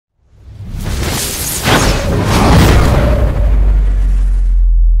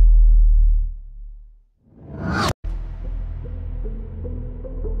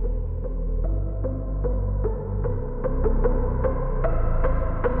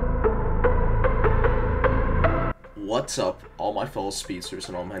What's up, all my fellow speedsters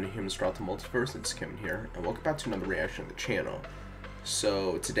and all my humans throughout the multiverse? It's Kevin here, and welcome back to another reaction on the channel.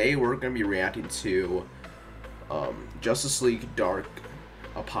 So, today we're going to be reacting to Justice League Dark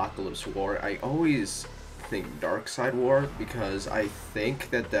Apokolips War. I always think Dark Side War because I think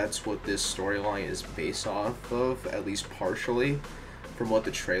that that's what this storyline is based off of, at least partially, from what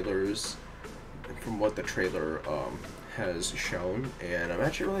the trailer has shown, and I'm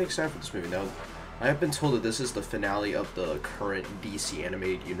actually really excited for this movie. Now, I have been told that this is the finale of the current DC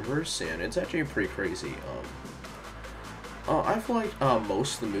animated universe, and it's actually pretty crazy. I feel like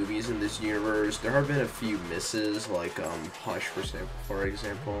most of the movies in this universe, there have been a few misses, like Hush, for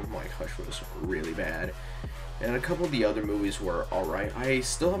example. Like, Hush was really bad, and a couple of the other movies were alright. I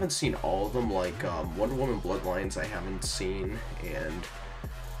still haven't seen all of them, like Wonder Woman Bloodlines I haven't seen, and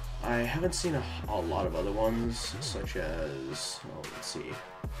I haven't seen a lot of other ones, such as, let's see.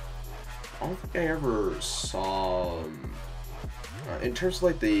 I don't think I ever saw, in terms of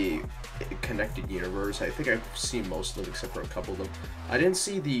like the connected universe, I think I've seen most of them except for a couple of them. I didn't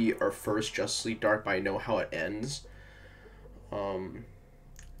see our first Justice League Dark, but I know how it ends.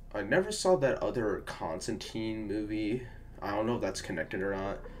 I never saw that other Constantine movie. I don't know if that's connected or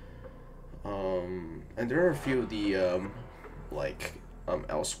not. And there are a few of the,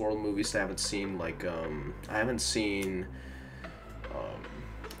 Elseworld movies that I haven't seen, like, I haven't seen,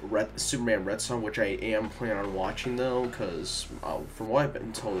 Superman Red Son, which I am planning on watching though, because from what I've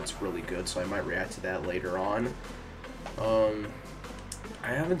been told, it's really good, so I might react to that later on. I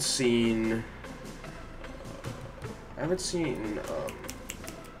haven't seen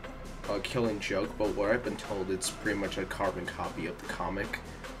Killing Joke, but what I've been told, it's pretty much a carbon copy of the comic,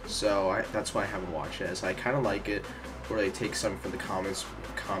 so that's why I haven't watched it. As I kind of like it where they take something from the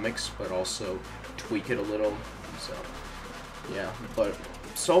comics, but also tweak it a little. So yeah, but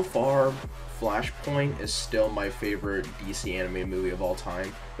so far, Flashpoint is still my favorite DC animated movie of all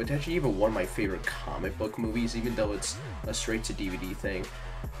time. Potentially even one of my favorite comic book movies, even though it's a straight-to-DVD thing.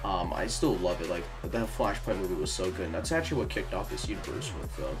 I still love it. Like, that Flashpoint movie was so good, and that's actually what kicked off this universe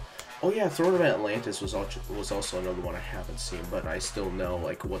with, oh yeah, Throne of Atlantis was also another one I haven't seen, but I still know,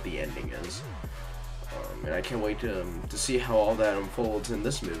 like, what the ending is. And I can't wait to see how all that unfolds in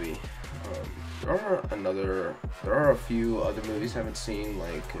this movie. There are a few other movies I haven't seen,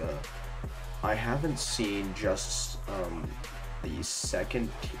 like, I haven't seen just, the second,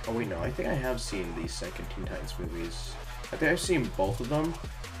 oh wait, no, I think I have seen the second Teen Titans movies. I think I've seen both of them.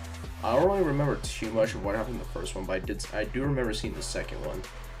 I don't really remember too much of what happened in the first one, but I do remember seeing the second one.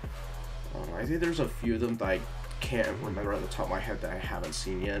 I think there's a few of them that I can't remember on the top of my head that I haven't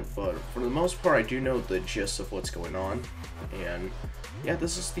seen yet, but for the most part, I do know the gist of what's going on. And yeah,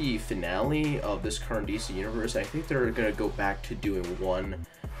 this is the finale of this current DC universe. I think they're gonna go back to doing one,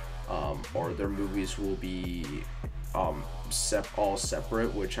 or their movies will be all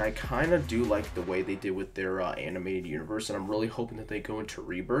separate, which I kind of do like the way they did with their animated universe, and I'm really hoping that they go into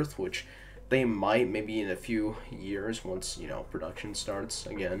Rebirth, which they might maybe in a few years once, you know, production starts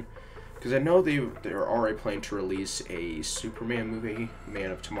again. Because I know they're already planning to release a Superman movie, Man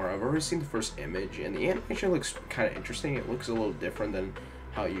of Tomorrow. I've already seen the first image, and the animation looks kind of interesting. It looks a little different than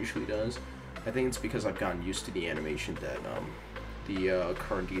how it usually does. I think it's because I've gotten used to the animation that the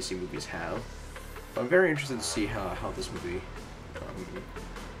current DC movies have. But I'm very interested to see how this movie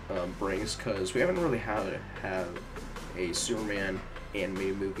brings, because we haven't really had a Superman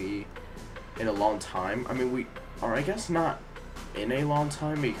animated movie in a long time. I mean, I guess not in a long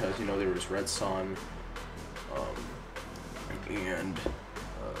time, because, you know, there was Red Son, and,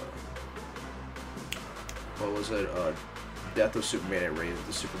 what was it, Death of Superman and Reign of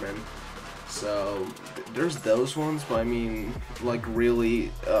the Superman. So, there's those ones, but I mean, like,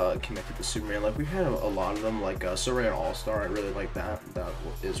 really, connected to Superman. Like, we've had a lot of them, like, Superman All-Star, I really like that. That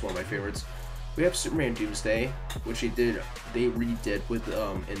is one of my favorites. We have Superman Doomsday, which they redid with,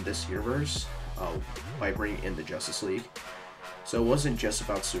 in this universe, by bringing in the Justice League. So it wasn't just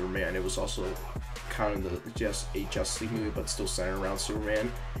about Superman, it was also kind of just a Justice League movie, but still centered around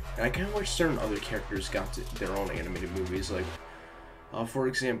Superman. And I kind of wish certain other characters got their own animated movies. Like, for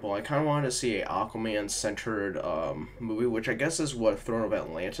example, I kind of wanted to see a Aquaman-centered movie, which I guess is what Throne of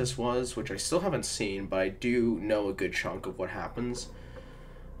Atlantis was, which I still haven't seen, but I do know a good chunk of what happens.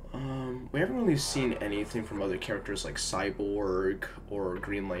 We haven't really seen anything from other characters like Cyborg or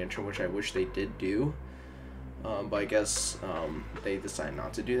Green Lantern, which I wish they did do. But I guess they decided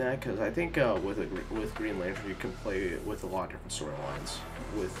not to do that, because I think with Green Lantern you can play with a lot of different storylines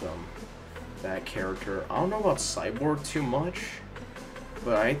with that character. I don't know about Cyborg too much,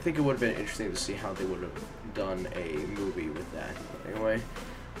 but I think it would have been interesting to see how they would have done a movie with that. But anyway,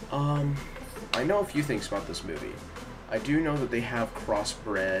 I know a few things about this movie. I do know that they have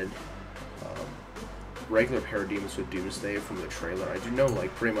crossbred regular parademons with Doomsday from the trailer. I do know,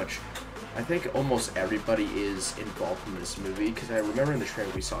 like, pretty much, I think almost everybody is involved in this movie, because I remember in the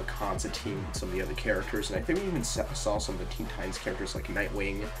trailer we saw Constantine and some of the other characters, and I think we even saw some of the Teen Titans characters like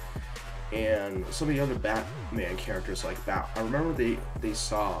Nightwing, and some of the other Batman characters like I remember they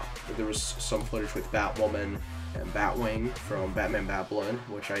saw that there was some footage with Batwoman and Batwing from Batman Bad Blood,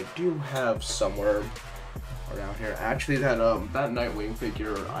 which I do have somewhere around here. Actually, that Nightwing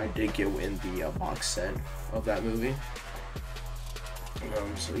figure I did get in the box set of that movie.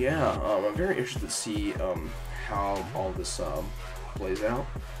 So yeah, I'm very interested to see how all this plays out.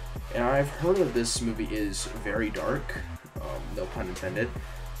 And I've heard that this movie is very dark, no pun intended.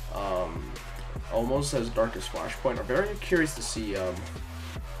 Almost as dark as Flashpoint. I'm very curious to see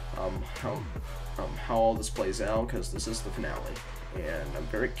how all this plays out, because this is the finale, and I'm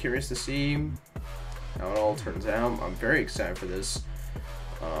very curious to see how it all turns out. I'm very excited for this.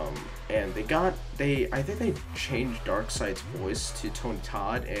 And I think they changed Darkseid's voice to Tony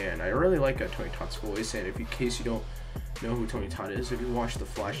Todd, and I really like Tony Todd's voice. And in case you don't know who Tony Todd is, if you watch The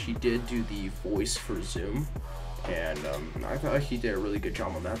Flash, he did do the voice for Zoom, and I thought he did a really good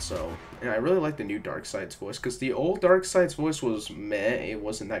job on that. So, and I really like the new Darkseid's voice, because the old Darkseid's voice was meh, it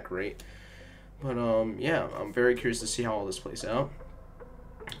wasn't that great. But yeah, I'm very curious to see how all this plays out.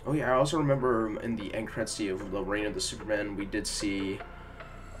 Oh yeah, I also remember in the end credits of The Reign of the Superman, we did see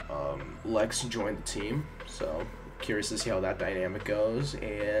Lex join the team, so curious to see how that dynamic goes.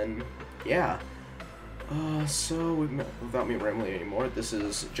 And yeah, so without me rambling anymore, this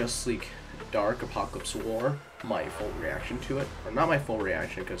is Justice League Dark Apokolips War, my full reaction to it. Or not my full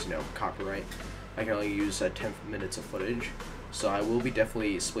reaction, because, you know, copyright. I can only use 10 minutes of footage, so I will be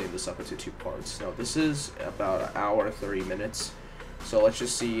definitely splitting this up into 2 parts. Now, this is about 1 hour 30 minutes, so let's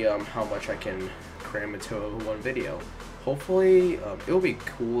just see how much I can cram into one video. Hopefully, it would be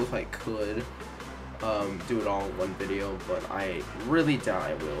cool if I could do it all in one video, but I really doubt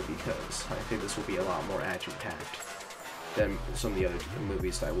I will, because I think this will be a lot more action-packed than some of the other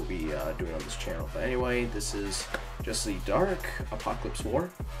movies that I will be doing on this channel. But anyway, this is Justice League Dark Apokolips War.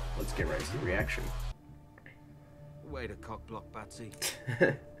 Let's get right into the reaction. Way to cock block, Batsy.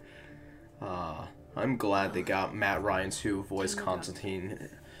 I'm glad they got Matt Ryan to voice Constantine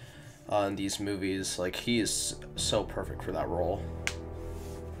in these movies. Like, he is so perfect for that role,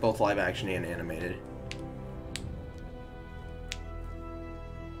 both live action and animated.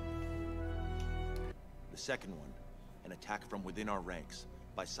 The second one, an attack from within our ranks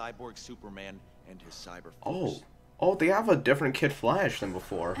by Cyborg Superman and his cyber force. Oh, they have a different Kid Flash than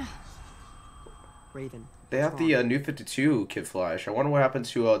before. Raven. They have the New 52 Kid Flash. I wonder what happened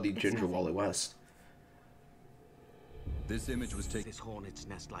to the Ginger Wally West. This image was taken. This hornet's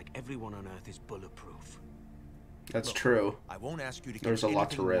nest, like everyone on Earth, is bulletproof. That's Look, true. I won't ask you to There's a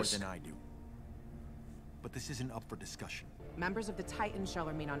lot to risk. more than I do. But this isn't up for discussion. Members of the Titan shall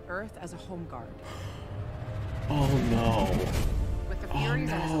remain on Earth as a home guard. Oh no. With the Oh Furies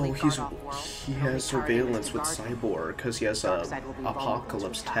as a no, league guard off world, he they'll has be targeted surveillance as with guard. Cyborg, because he has Darkseid will be vulnerable to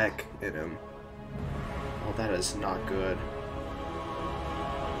Apokolips attack. tech in him. Oh, that is not good.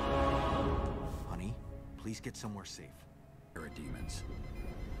 Honey, please get somewhere safe. Parademons.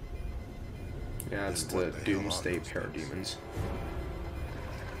 Yeah, it's the Doomsday Parademons.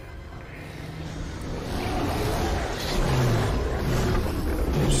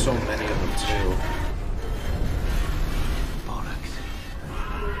 There's so many of them too. Bollocks.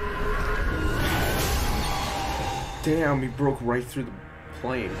 Damn, he broke right through the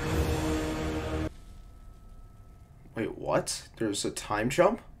plane. Wait, what? There's a time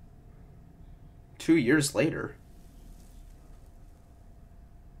jump? 2 years later.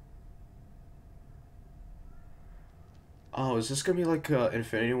 Oh, is this gonna be like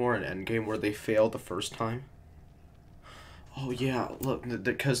Infinity War and Endgame where they failed the first time? Oh yeah, look,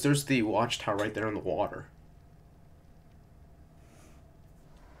 because there's the watchtower right there in the water.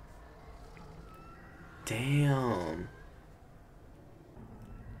 Damn.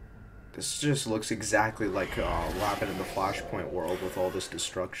 This just looks exactly like what happened in the Flashpoint world with all this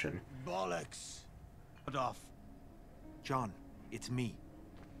destruction. Bollocks! Put off. John, it's me.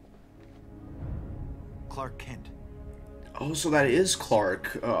 Clark Kent. Oh, so that is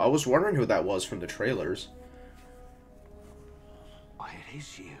Clark. I was wondering who that was from the trailers. Why, it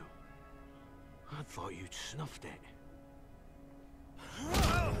is you. I thought you'd snuffed it.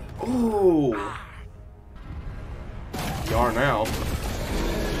 Ooh. You are now.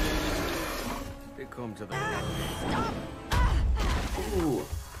 It come to the Ooh.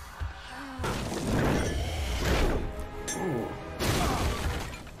 Ooh.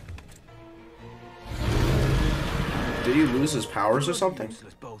 Did he lose his powers or something?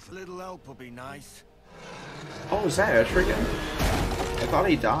 Useless, both. A little help will be nice. Oh, is that Etrigan? I thought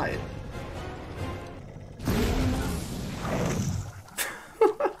he died.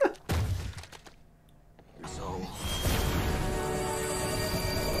 So,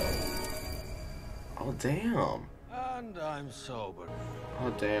 Oh, damn. and I'm sober.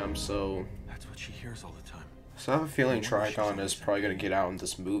 Oh, damn. So That's what she hears all the time. I have a feeling Trigon is probably going to get out in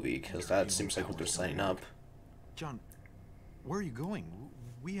this movie, because that seems like what they're setting up. John, where are you going?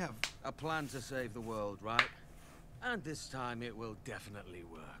 We have... A plan to save the world, right? And this time it will definitely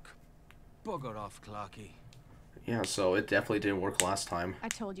work. Bugger off, Clarky. Yeah, so it definitely didn't work last time. I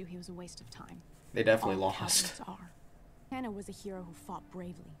told you he was a waste of time. They definitely All lost. cowards are. Hannah was a hero who fought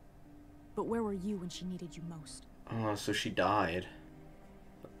bravely. But where were you when she needed you most? Oh, so she died.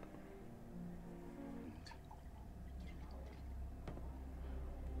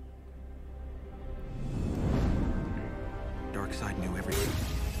 Darkseid knew everything.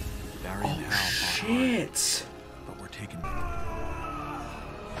 Barry and Hal fought hard, Shit! but we're taking...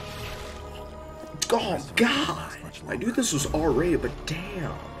 Oh, God! I knew this was R-rated, but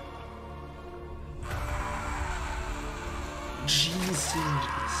damn. Jesus.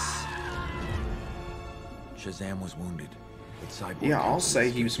 Shazam was wounded, but Cyborg... Yeah, I'll say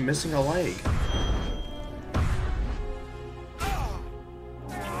he was missing a leg.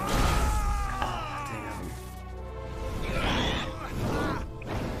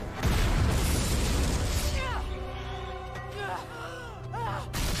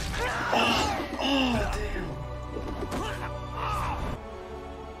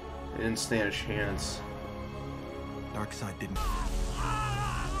 Didn't stand a chance. Darkseid didn't...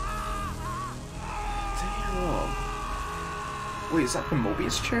 Damn. Wait, is that the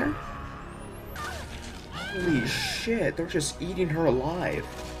Mobius chair? Holy shit, they're just eating her alive.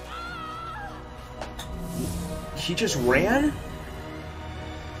 He just ran?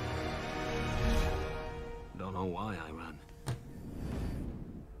 Don't know why I ran.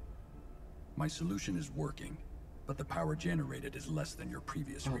 My solution is working, but the power generated is less than your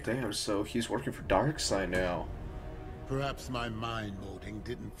previous Oh reactor. damn, so he's working for Darkseid now. Perhaps my mind molding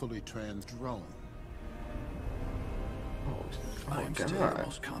didn't fully drone. Oh, I am still the God.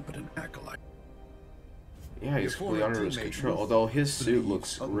 most competent acolyte. Yeah, he's Your fully former under his teammate control. will Although his suit believe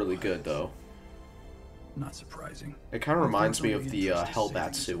looks really good, otherwise. though. Not surprising. It kind of My reminds first me only of the interest is Hellbat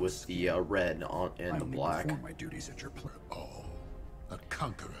saving suit with souls. the red on I and the only black. perform my duties at your place. Oh, a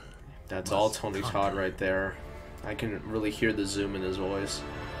conqueror. That's must all Tony Todd conquer. right there. I can really hear the zoom in his voice.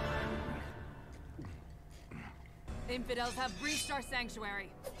 Infidels have breached our sanctuary.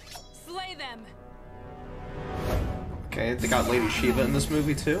 Slay them! Okay, they got Lady Shiva in this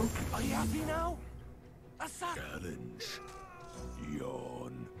movie too. Are you happy now? Challenge.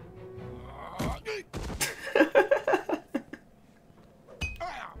 Yawn.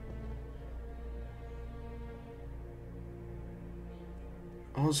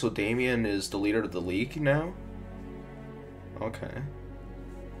 Oh, so Damien is the leader of the League now? Okay.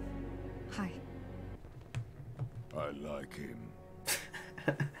 Hi. I like him.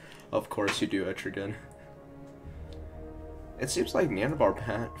 Of course you do, Etrigan. It seems like Nanabar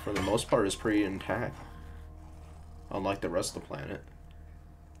Pat, for the most part, is pretty intact. Unlike the rest of the planet.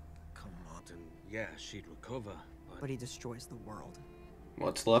 Come on, and yeah, she'd recover, But he destroys the world.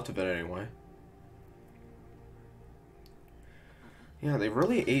 What's left of it, anyway. Yeah, they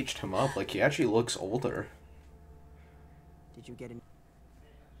really aged him up. Like, he actually looks older. Did you get in?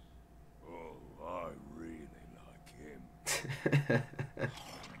 Oh, I really like him.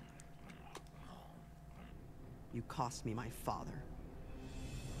 You cost me my father.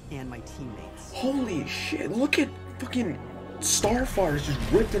 And my teammates. Holy shit, look at fucking Starfire's just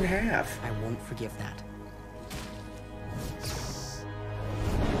ripped in half. I won't forgive that.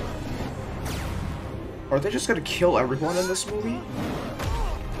 Are they just gonna kill everyone in this movie?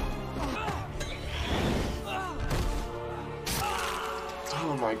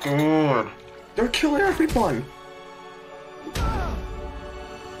 Oh my god. They're killing everyone!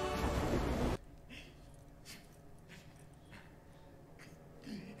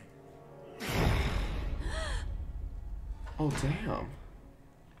 Oh damn.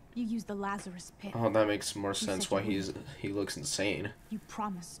 You used the Lazarus pit. Oh, that makes more said sense you why he looks insane. You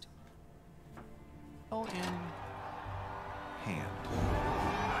promised. Oh, and Hand.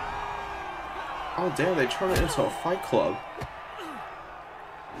 Oh damn, they turned it into a fight club.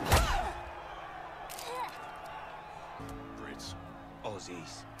 Brits,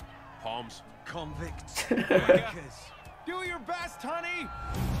 Aussies, Palms, convicts, Do your best, honey!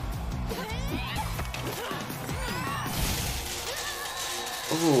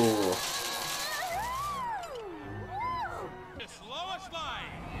 Ooh.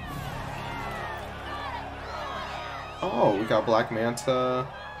 got Black Manta.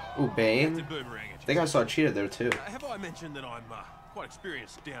 Ooh, Bane. Captain Boomerang. I think I saw Cheetah there too. Have I mentioned that I'm quite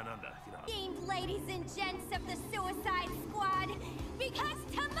experienced down under, you know? Esteemed ladies and gents of the Suicide Squad, because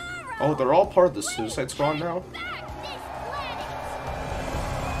tomorrow... Oh, they're all part of the Suicide Squad now? back this planet!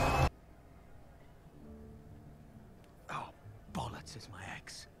 Oh, bollocks is my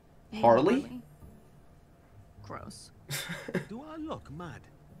ex. Harley? Gross. Do I look mad?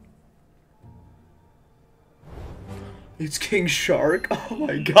 It's King Shark? Oh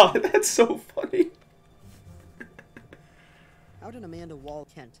my god, that's so funny. How did Amanda wall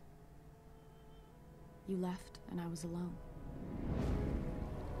Kent? You left, and I was alone.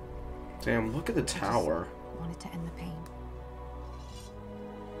 Damn, look at the tower. I wanted to end the pain.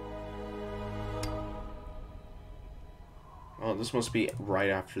 Oh, this must be right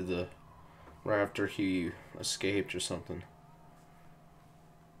after he escaped or something.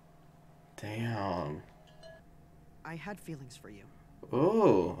 Damn. I had feelings for you.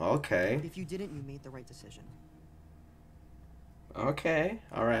 Oh, okay. If you didn't, you made the right decision. Okay,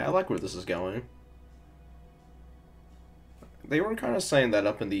 alright, I like where this is going. They were kind of saying that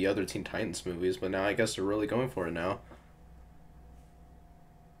up in the other Teen Titans movies, but now I guess they're really going for it now.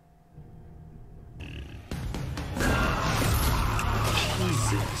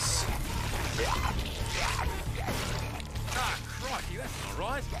 Jesus. Ah, crikey, that's not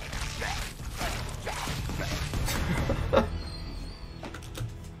right.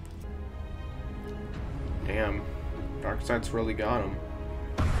 Damn. Darkseid's really got him.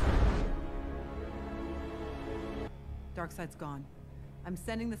 Darkseid's gone. I'm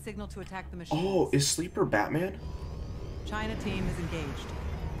sending the signal to attack the machine. Oh, is Sleeper Batman? China team is engaged.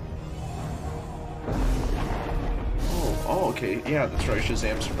 Oh, okay. Yeah, that's right.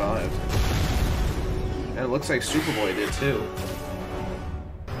 Shazam survived. And it looks like Superboy did too.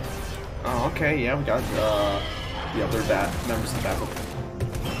 Oh, okay. Yeah, we got the other members of the Batman.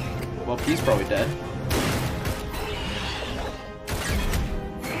 Well, he's probably dead.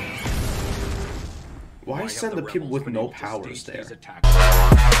 Why send the people with no powers there?